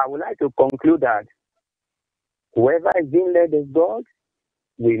 So I would like to conclude that whoever is being led of God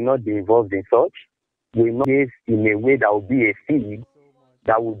will not be involved in such, will not live in a way that will be a seed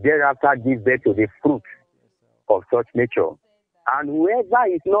that will thereafter give birth to the fruit of such nature. And whoever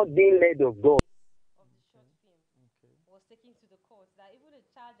is not being led of God was taken to the court, that even the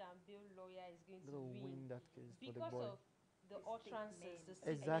charge and bail lawyer is going to win that case for the because boy. of the utterances, the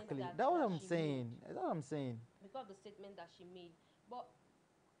statement Exactly. that, That's what that I'm she saying. made. That's what I'm saying. Because of the statement that she made. But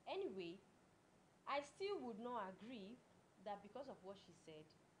anyway, I still would not agree that because of what she said,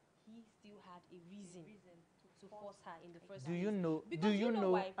 he still had a reason to force her in the first Do place. you know? Because Do you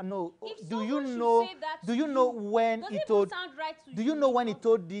know? why? No. If Do you someone should know? say that Do to you know you, when does he it told? even sound right to Do you? you know when he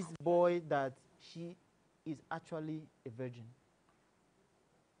told this boy that she is actually a virgin?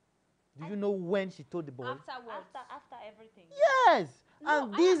 Do you know when she told the boy? Afterwards. After everything. Yes. No,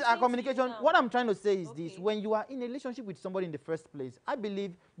 And I these am are saying to you communication. now. What I'm trying to say is this: Okay. when you are in a relationship with somebody in the first place, I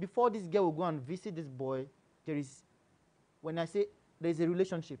believe before this girl will go and visit this boy, there is, when I say there is a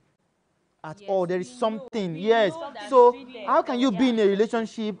relationship at Yes, all, there is we know- something. we Yes. know that So between them. how can you be Yeah. in a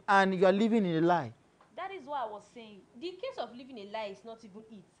relationship and you are living in a lie? That is what I was saying. The case of living a lie is not even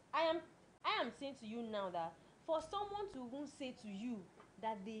it. I am saying to you now that for someone to even say to you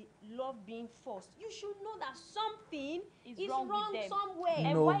that they love being forced, you should know that something is wrong with them. somewhere.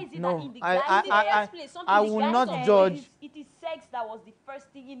 And No, why is it no. that in the In guy's the head, first place, something I is will wrong not somewhere. judge. it is sex that was the first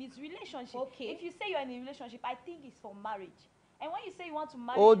thing in his relationship. Okay. If you say you're in a relationship, I think it's for marriage. And when you say you want to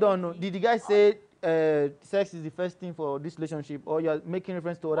marry Hold on. Lizzy, Did the guy say sex is the first thing for this relationship, or you're making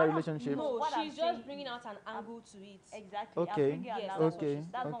reference to other relationships? No, what I'm she's saying just bringing is- out an angle to it. Exactly. Okay. I'm bringing Yes, another that's what Okay. she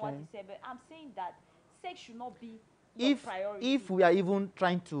said. That's not what Okay. he said, but I'm saying that sex should not be your If priority. if we are even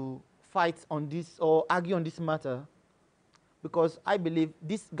trying to fight on this or argue on this matter, because I believe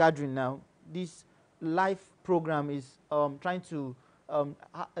this gathering now, this live program is trying to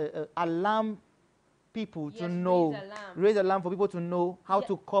alarm people to Yes, know, raise alarm for people to know how Yeah,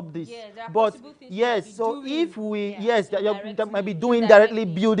 to cope this. yeah, there are But possible things you yes, might be so doing, if we yeah, that you might be doing indirectly,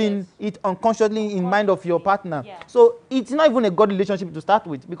 directly building yes. it unconsciously in mind of your partner. yeah. So it's not even a good relationship to start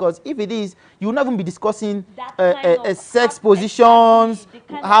with, because if it is, you will not even be discussing That kind of sex how- positions, exactly,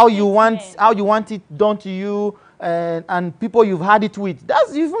 the kind how of you want statement. it done to you, and people you've had it with.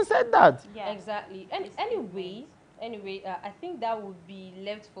 That's, you even said that. Yeah. Exactly. And It's anyway, I think that would be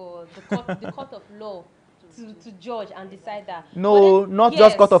left for the court, the court of law to judge and decide that. No, not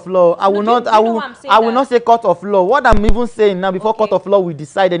just court of yes. law. I No, will do you- not. do you know why I'm saying I will that? not say court of law. What I'm even saying now, before court of law will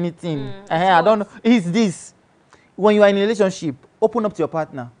decide anything. I don't know. Is this when you are in a relationship? Open up to your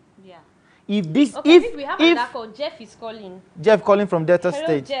partner. Yeah. Okay, I think we have another call. Jeff is calling. Jeff calling from Delta Hello,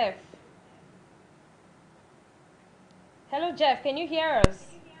 State. Jeff. Hello, Jeff. Can you hear us?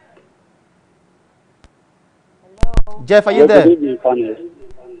 Hello. Jeff, are you there? Good evening, panel.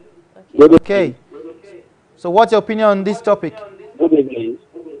 Okay. So what's your opinion on this topic? Good evening.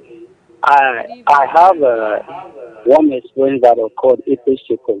 I have one experience that occurred April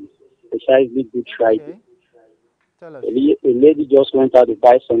 2nd, precisely Good Friday. Tell us. A lady just went out to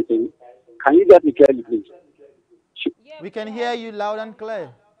buy something. Can you get me clearly, please? We can hear you loud and clear.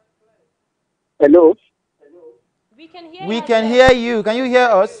 Hello? We can hear We you. can hear you. Can you hear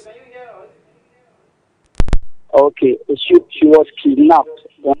us? Okay. She was kidnapped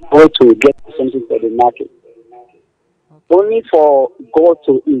on her way to get something for the market. Only for God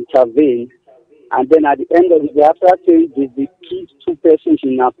to intervene, and then at the end of the day, after saying they killed two persons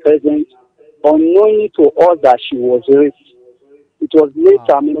in her presence, unknowingly to us that she was raped. It was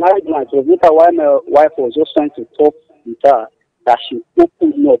later, I mean, it was later while my wife was just trying to talk with her that she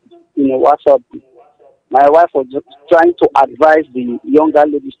opened up in a WhatsApp group. My wife was just trying to advise the younger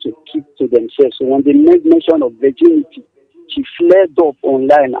ladies to keep to themselves. So when they made mention of virginity, she flared up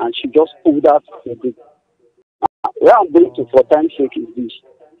online and she just pulled out the group. Where I'm going to for time's sake is this.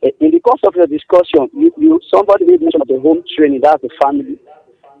 In the course of the discussion, somebody made mention of the home training, that's the family.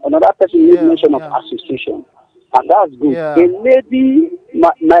 Another person made mention of association. And that's good. A lady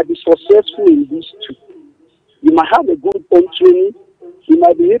might be successful in these two. You might have a good home training. You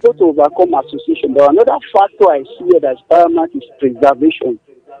might be able to overcome association. But another factor I see here that's paramount is preservation.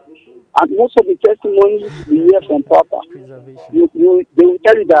 And most of the testimonies we hear from Papa, Preservation. they will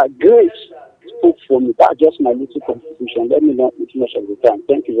tell you that grace spoke for me. That's just my little contribution. Let me not eat much of the time.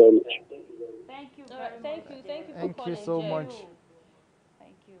 Thank you very much. Thank you All very right, much. thank you for Thank calling, you so Jeff. much.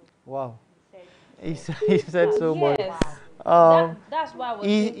 Thank you. Wow. He He said so much. Yes, that's why I was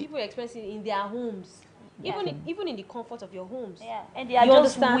saying people expressing in their homes, even in the comfort of your homes. Yeah, and they are You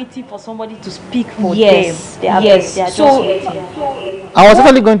just understand? waiting for somebody to speak for Yes, them. They are yes. just So, waiting. I was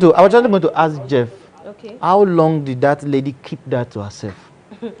actually going to ask Jeff, okay. how long did that lady keep that to herself?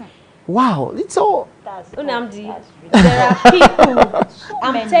 Wow, it's all. Nnamdi, there are people.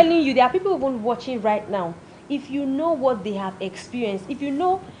 I'm many. telling you, there are people even watching right now. If you know what they have experienced, if you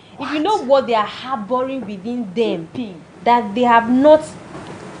know what they are harboring within them, that they have not.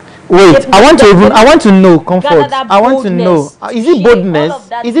 Wait, I want to know comfort. I want to know. Is it boldness?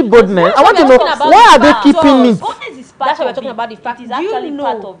 Is it boldness? I want to know why are they keeping it? Boldness is That's part why we're of talking it. about the fact. It is Do you actually know?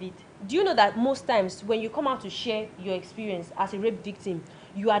 part of it. Do you know that most times when you come out to share your experience as a rape victim,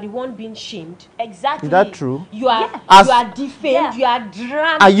 you are the one being shamed? Exactly. Is that true? You are As- you are defamed. You are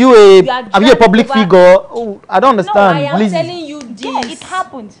dragged. Are you a dragged public over- figure? Oh, I don't understand. I am Lizzy. telling you this. Yeah, it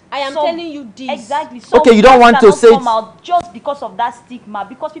happens. I am telling you this. Exactly. Some Okay, you don't girls want to cannot say come it. out just because of that stigma,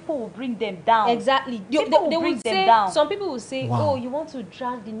 because people will bring them down. Exactly. People will bring would them say, down. some people will say, Wow. oh, you want to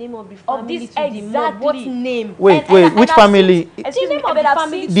drag the name of the family this to the mud. What name? Wait, And which I've family? seen- excuse The me, name of but the I've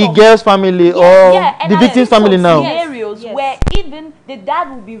family. seen The some- girl's family and or the I've victim's seen family some now? scenarios Yes. where even the dad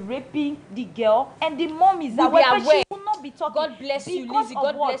will be raping the girl and the mom is Will aware, be but she aware. will not be talking. God bless you, Because Lizzy. of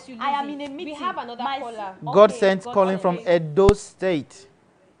God what? bless you, Lizzy. I am in a meeting. We have another caller. God sent calling from Edo State.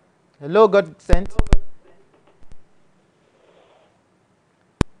 Hello, God sent.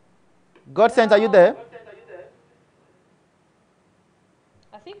 God sent, are you there?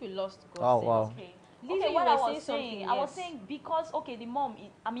 I think we lost God. Oh, wow. Lizzy, Okay, you what were I was saying something. saying, I was saying because the mom,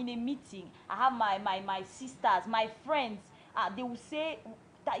 I'm in a meeting. I have my sisters, my friends. They will say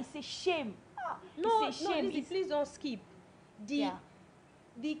that it's a shame. No, It's a shame. Lizzy, please don't skip. Yeah.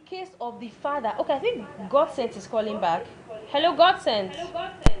 The case of the father. Okay, I think God sent is calling back. Hello, God sent.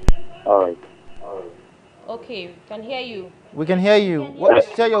 All right. Okay, can hear you. We can hear you.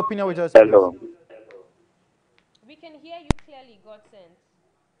 Share your opinion with us, please. Hello. We can hear you clearly, God sent.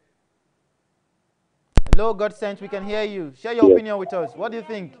 Hello, God sent. We can hear you. Share your opinion with us. What do you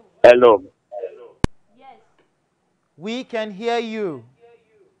think? Hello. Yes. We can hear you.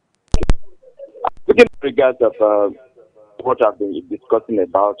 Speaking in regards of what I've been discussing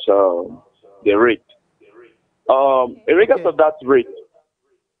about the rate. In regards of that rate,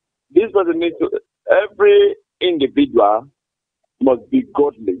 this doesn't mean to every individual must be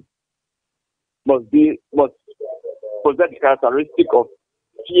godly, must possess the characteristic of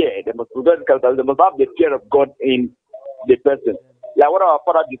fear. They must possess the characteristic. They must have the fear of God in the person. Like what our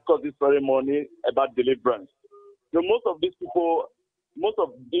father discussed this very morning about deliverance. So most of these people, most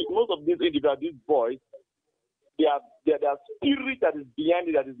of these individuals, these boys, their spirit that is behind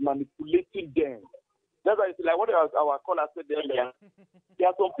it that is manipulating them. That's why it's like what our caller said earlier. There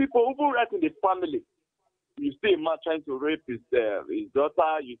are some people who right in the family. You see a man trying to rape his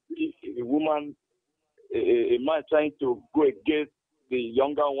daughter. You see a woman, a man trying to go against the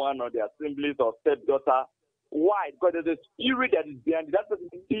younger one or their siblings or stepdaughter. Why? Because there's a spirit that is behind it. That person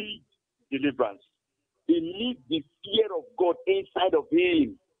needs deliverance. He needs the fear of God inside of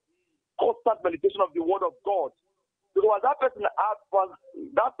him. Constant meditation of the word of God. Because that person has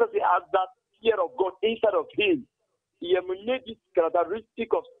that fear of God inside of him. He emanates this characteristic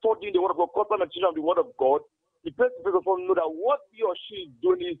of studying the word of God, constant meditation of the word of God. The person first of all know that what he or she is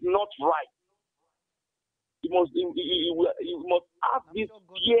doing is not right. He must have this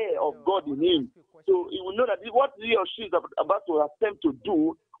fear of God in him. So he will know that what he or she is about to attempt to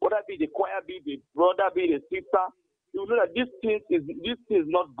do, whether be the choir, be the brother, be the sister, he will know that this thing is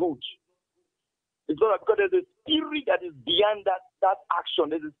not good. It's not because there's a spirit that is behind that action.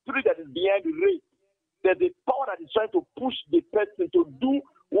 There's a spirit that is behind the race. There's a power that is trying to push the person to do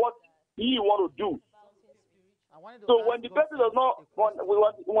what he want to do. So when the person does not, once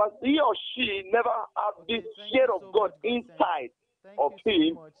he or she never has this fear of God inside of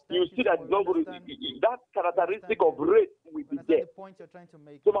him, you see that that characteristic of race will be there.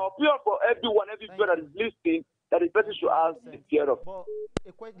 So my opinion for everyone that is listening, that the person should have the fear of God.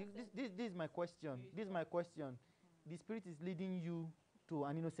 This is my question. The spirit is leading you to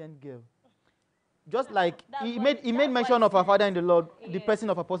an innocent girl. Just like he made mention of our father in the Lord, the person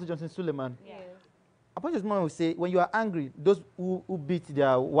of Apostle Johnson Suleiman. Yeah. Apostle Mom will say, when you are angry, those who beat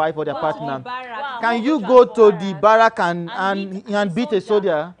their wife or their partner, Wow. can you go to the barrack and beat a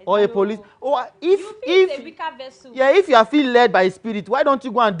soldier or a police? Or if you are feeling led by a spirit, why don't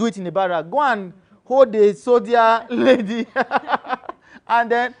you go and do it in a barrack? Go and hold a soldier lady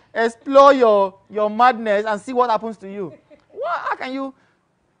and then explore your madness and see what happens to you. How can you?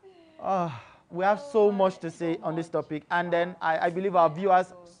 We have so much to say on this topic, and then I believe our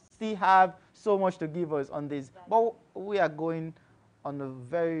viewers still have so much to give us on this. But we are going on a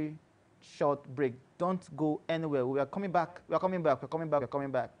very short break. Don't go anywhere. We are coming back. We are coming back. We're coming back. We're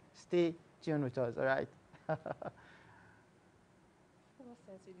coming back. Stay tuned with us, all right?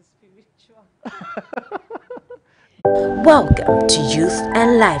 Welcome to Youth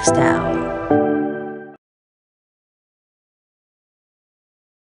and Lifestyle.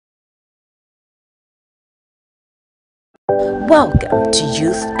 Welcome to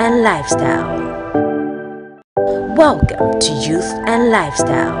Youth and Lifestyle. Welcome to Youth and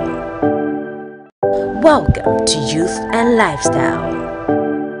Lifestyle. Welcome to Youth and Lifestyle.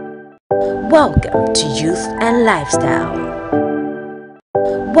 Welcome to Youth and Lifestyle.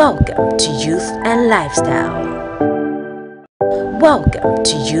 Welcome to Youth and Lifestyle. Welcome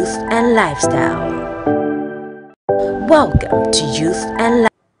to Youth and Lifestyle. Welcome to Youth and Lifestyle.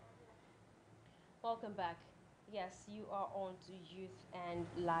 Welcome back. Yes, you are on to Youth and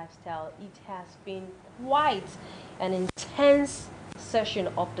Lifestyle. It has been quite an intense session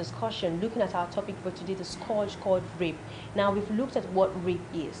of discussion looking at our topic for today, the scourge called rape. Now, we've looked at what rape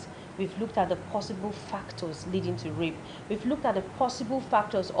is. We've looked at the possible factors leading to rape. We've looked at the possible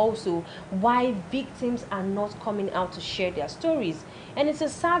factors also why victims are not coming out to share their stories. And it's a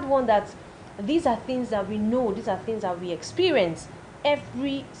sad one that these are things that we know, these are things that we experience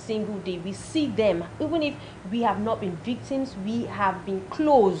every single day. We see them. Even if we have not been victims, we have been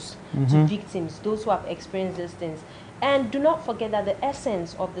close to victims, those who have experienced these things. And do not forget that the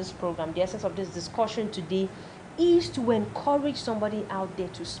essence of this program, the essence of this discussion today is to encourage somebody out there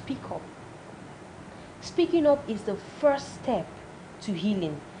to speak up. Speaking up is the first step to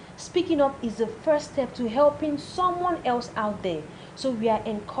healing. Speaking up is the first step to helping someone else out there. So we are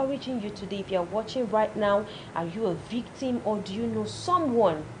encouraging you today. If you are watching right now, are you a victim or do you know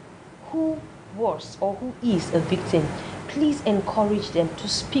someone who was or who is a victim? Please encourage them to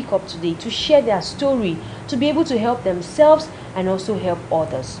speak up today, to share their story, to be able to help themselves and also help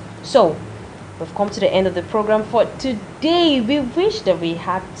others. So we've come to the end of the program for today. We wish that we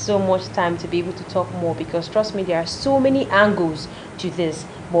had so much time to be able to talk more, because trust me, there are so many angles to this,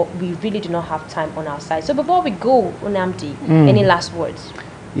 but we really do not have time on our side. So before we go, Nnamdi, any last words?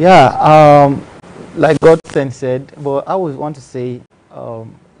 Yeah, like God said, but I always want to say,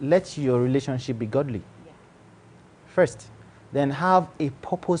 let your relationship be godly. First, then have a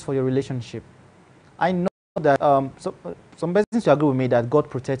purpose for your relationship. I know that some persons will agree with me that God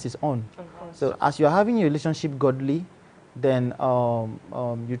protects his own. So as you're having your relationship godly, then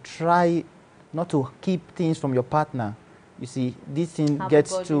you try not to keep things from your partner. You see, this thing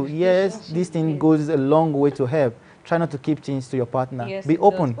gets to, this thing goes a long way to help. Try not to keep things to your partner. Yes, be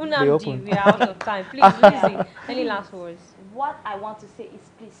open. Nnamdi, be open. We are out of time. Please, Lizzy, any last words? What I want to say is,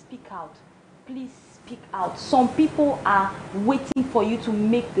 please speak out. Please speak out. Some people are waiting for you to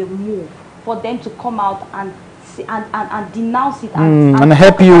make the move, for them to come out and denounce it and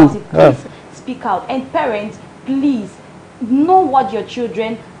help you. Please speak out. And parents, please know what your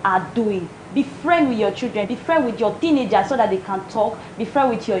children are doing. Be friend with your children. Be friend with your teenagers so that they can talk. Be friend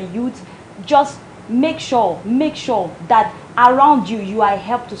with your youth. Just make sure that around you, you are a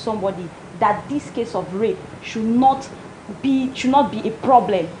help to somebody. That this case of rape should not be a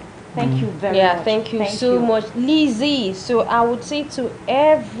problem. Thank you very much. Yeah, thank you so much, Lizzy. So I would say to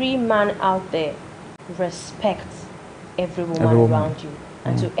every man out there, respect every woman around you.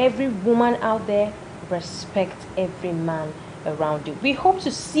 And to every woman out there, respect every man around you. We hope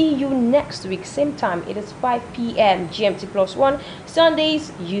to see you next week, same time. It is 5 p.m. GMT+1,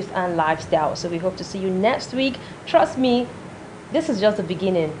 Sundays, Youth and Lifestyle. So we hope to see you next week. Trust me, this is just the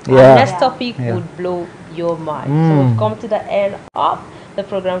beginning. Our next topic would blow your mind. So we've come to the end of the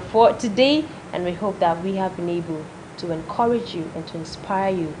program for today, and we hope that we have been able to encourage you and to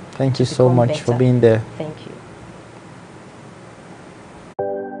inspire you. Thank you so much for being there. Thank you.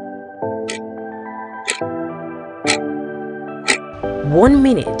 One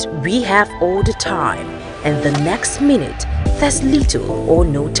minute, we have all the time, and the next minute, there's little or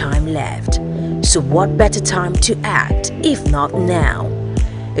no time left. So what better time to act if not now?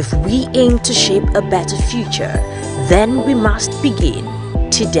 If we aim to shape a better future, then we must begin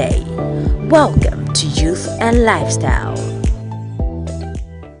today. Welcome to Youth and Lifestyle.